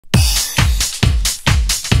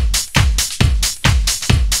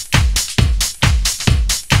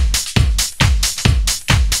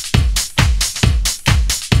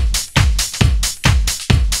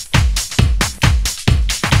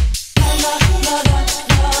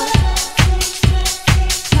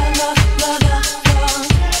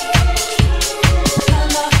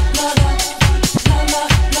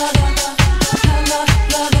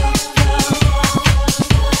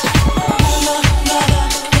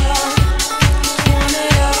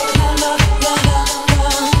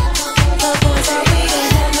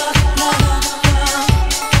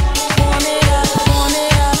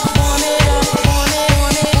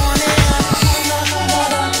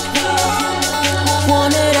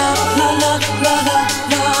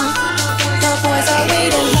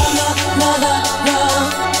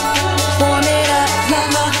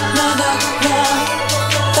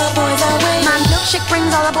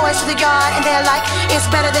the boys to the yard, and they're like, it's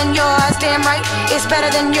better than yours. Damn right, it's better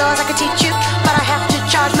than yours. I could teach you, but I have to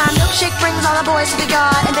charge. My milkshake brings all the boys to the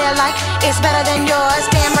yard, and they're like, it's better than yours.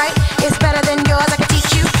 Damn right, it's better than yours. I could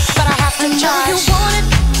teach you, but I have to charge. You want it,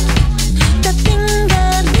 the thing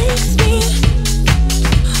that makes me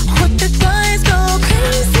what the guys go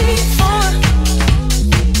crazy for.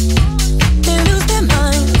 They lose their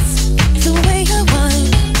minds the way you whine.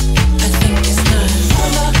 I think it's time.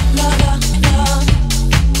 La la la la,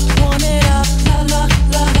 warm it up. La la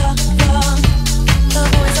la la la, the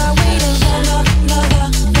boys are waiting. La la la la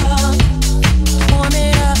la, warm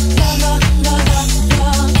it up. La la la la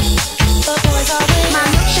la, the boys are waiting. My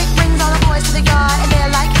milkshake brings all the boys to the yard, and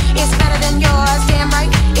they're like, it's better than yours. Damn right,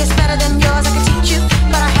 it's better than yours. I could teach you,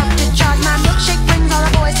 but I have to charge. My milkshake brings all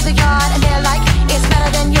the boys to the yard, and they're like, it's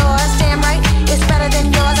better than yours. Damn right, it's better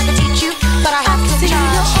than yours. I could teach you, but I have to charge.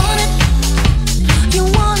 You're on it. You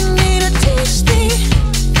want me to teach the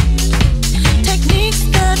techniques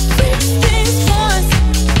that fix things for us.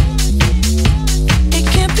 It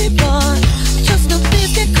can't be bought, just no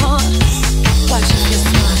thieves get caught. Watch us get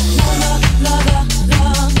smart. La la la la la,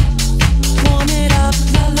 warm it up.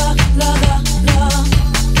 La la la la la,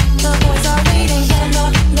 the boys are waiting. La la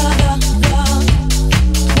la la la,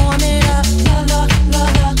 warm it up. La la la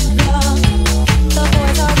la la, the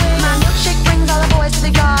boys are waiting. My milkshake brings all the boys to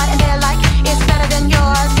the yard, and they're like, it's better than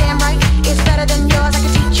yours. Damn right, it's better than yours. I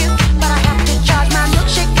could teach you, but I have to charge. My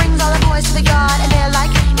milkshake brings all the boys to the yard, and they're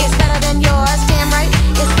like, it's better than yours. Damn right,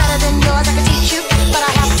 it's better than yours. I could teach you, but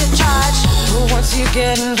I have to charge. But once you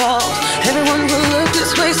get involved, everyone will look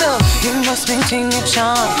this way, so you must maintain your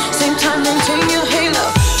charm. Same time, maintain your halo.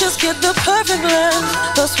 Just get the perfect blend.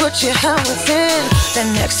 That's what you have within.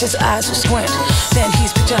 Then next his eyes will squint. Then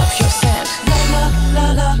he's picked up your scent. La la la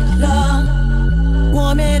la la,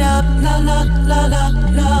 warm it up. La la la la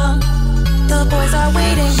la, the boys are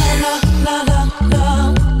waiting. La la la la la.